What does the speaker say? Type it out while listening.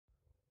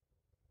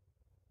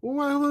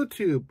Well, hello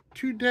Tube.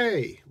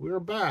 Today we're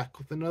back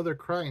with another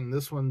Crichton.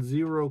 This one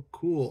Zero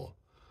Cool,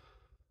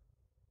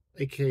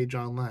 aka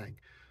John Lange.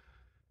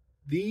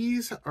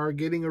 These are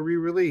getting a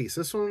re-release.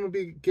 This one will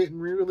be getting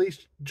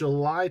re-released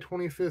July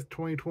 25th,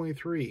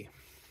 2023.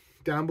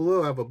 Down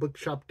below I have a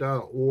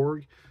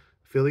bookshop.org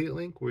affiliate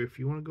link where if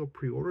you want to go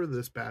pre-order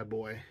this bad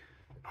boy,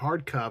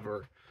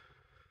 hardcover,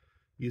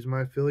 use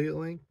my affiliate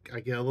link.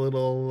 I get a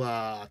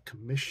little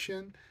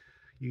commission.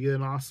 You get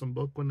an awesome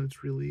book when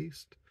it's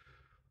released.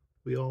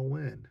 We all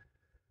win.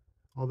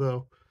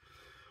 Although,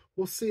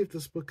 we'll see if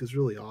this book is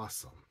really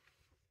awesome.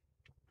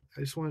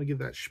 I just wanted to give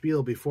that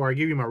spiel before I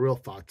give you my real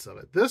thoughts of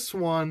it. This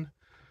one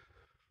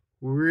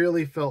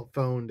really felt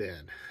phoned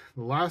in.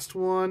 The last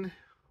one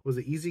was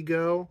an easy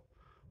go,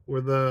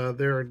 where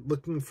they're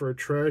looking for a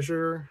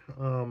treasure,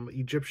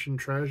 Egyptian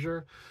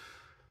treasure.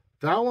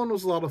 That one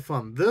was a lot of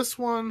fun. This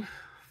one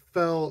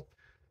felt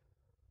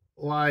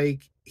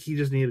like he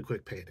just needed a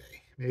quick payday.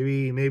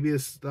 Maybe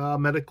his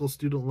medical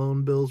student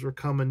loan bills were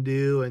coming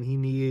due and he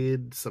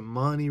needed some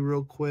money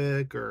real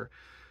quick, or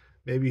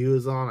maybe he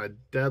was on a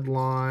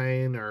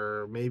deadline,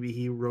 or maybe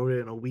he wrote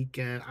it in a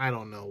weekend. I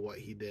don't know what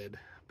he did.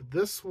 But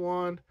this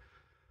one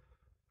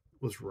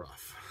was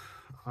rough.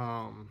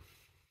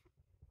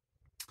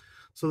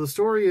 So the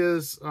story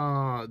is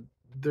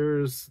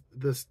there's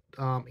this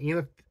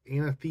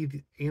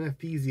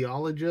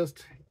anesthesiologist,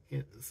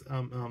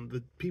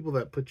 the people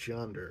that put you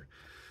under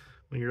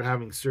when you're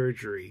having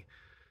surgery.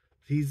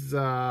 He's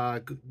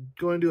going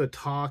to do a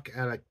talk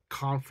at a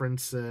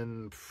conference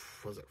in,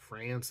 was it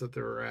France that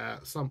they were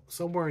at?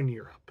 Somewhere in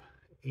Europe.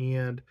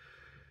 And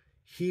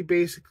he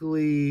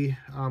basically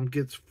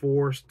gets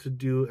forced to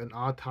do an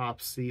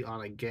autopsy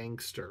on a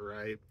gangster,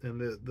 right? And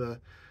the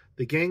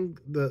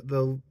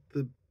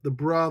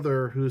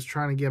brother who's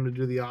trying to get him to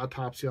do the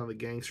autopsy on the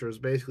gangster is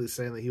basically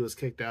saying that he was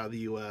kicked out of the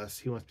U.S.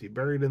 He wants to be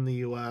buried in the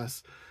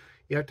U.S.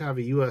 You have to have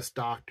a U.S.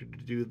 doctor to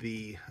do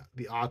the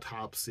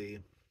autopsy,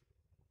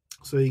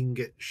 so he can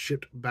get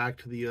shipped back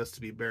to the U.S.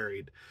 to be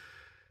buried.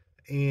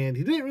 And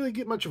he didn't really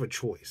get much of a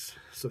choice,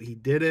 so he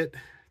did it.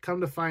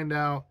 Come to find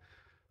out,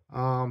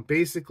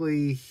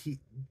 basically,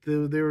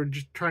 they were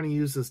just trying to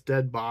use this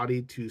dead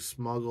body to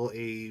smuggle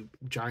a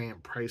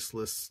giant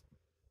priceless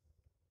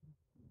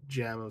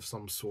gem of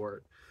some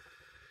sort.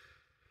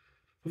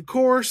 Of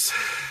course,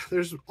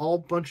 there's a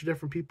bunch of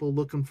different people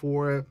looking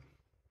for it.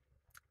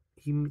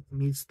 He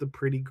meets the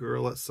pretty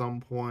girl at some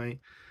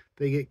point.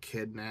 They get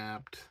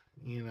kidnapped,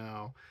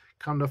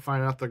 Come to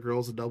find out the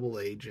girl's a double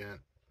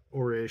agent.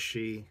 Or is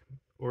she?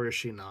 Or is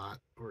she not?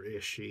 Or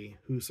is she?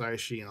 Whose side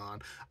is she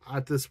on?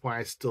 At this point,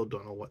 I still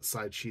don't know what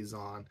side she's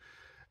on.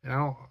 And I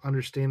don't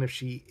understand if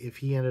he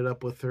ended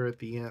up with her at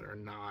the end or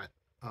not.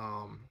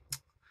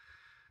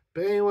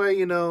 But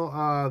anyway,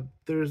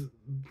 there's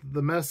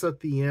the mess at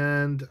the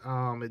end.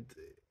 It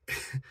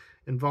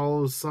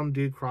involves some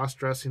dude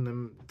cross-dressing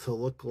them to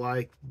look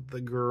like the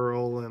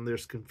girl, and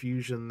there's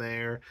confusion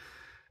there.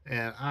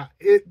 And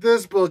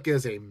this book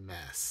is a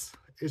mess.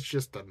 It's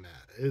just a mess.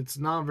 It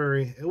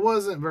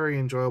wasn't very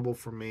enjoyable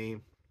for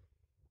me.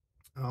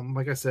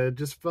 Like I said, it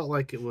just felt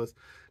like it was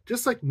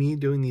just like me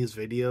doing these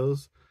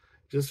videos.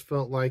 Just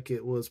felt like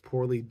it was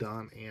poorly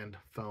done and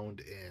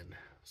phoned in.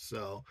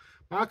 So,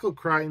 Michael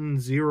Crichton,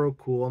 Zero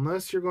Cool.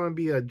 Unless you're going to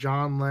be a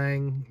John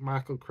Lange,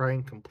 Michael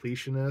Crichton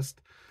completionist,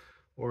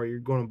 or you're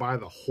going to buy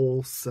the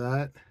whole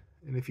set.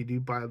 And if you do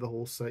buy the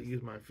whole set,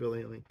 use my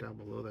affiliate link down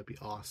below. That'd be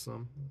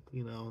awesome.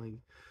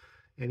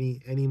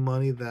 Any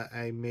money that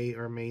I may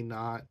or may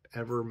not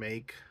ever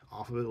make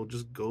off of it will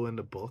just go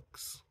into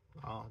books.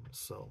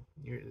 So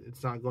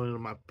it's not going into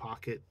my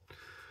pocket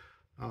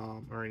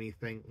or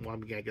anything.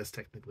 Well, I guess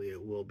technically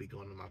it will be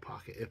going in my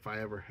pocket if I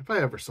ever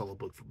sell a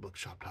book for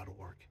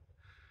bookshop.org.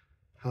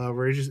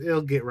 However,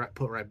 it'll get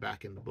put right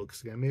back into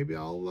books again. Maybe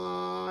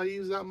I'll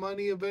use that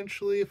money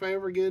eventually if I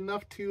ever get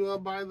enough to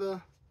buy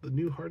the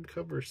new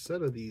hardcover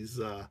set of these.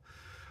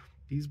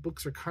 These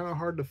books are kind of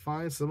hard to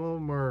find. Some of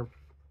them are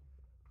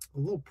a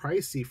little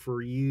pricey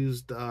for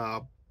used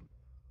trade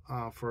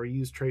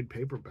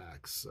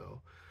paperbacks.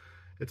 So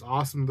it's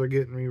awesome they're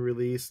getting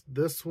re-released.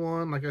 This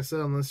one, like I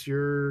said, unless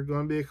you're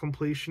going to be a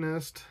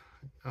completionist,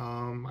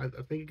 I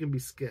think it can be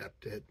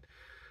skipped.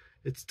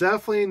 It's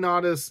definitely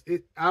not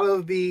out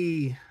of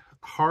the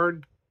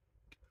hard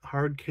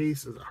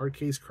case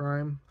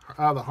crime.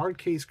 The hard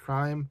case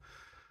crime,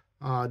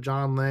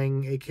 John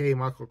Lange, aka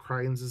Michael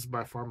Crichton's, is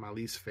by far my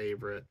least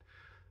favorite.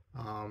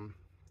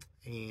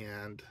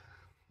 And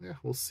yeah,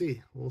 we'll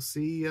see. We'll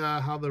see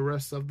how the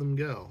rest of them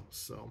go.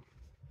 So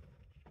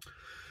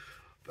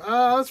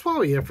that's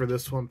probably it for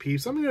this one,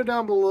 peeps. Let me know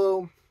down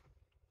below.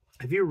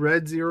 Have you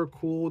read Zero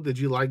Cool? Did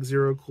you like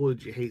Zero Cool?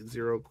 Did you hate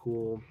Zero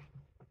Cool?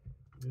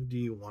 Do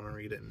you want to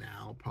read it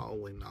now?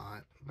 Probably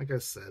not. Like I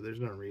said, there's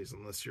no reason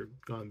unless you're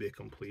going to be a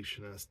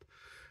completionist.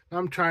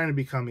 I'm trying to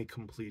become a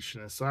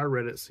completionist, so I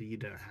read it so you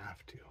didn't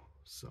have to.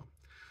 So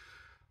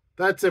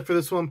that's it for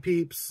this one,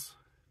 peeps.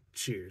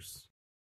 Cheers.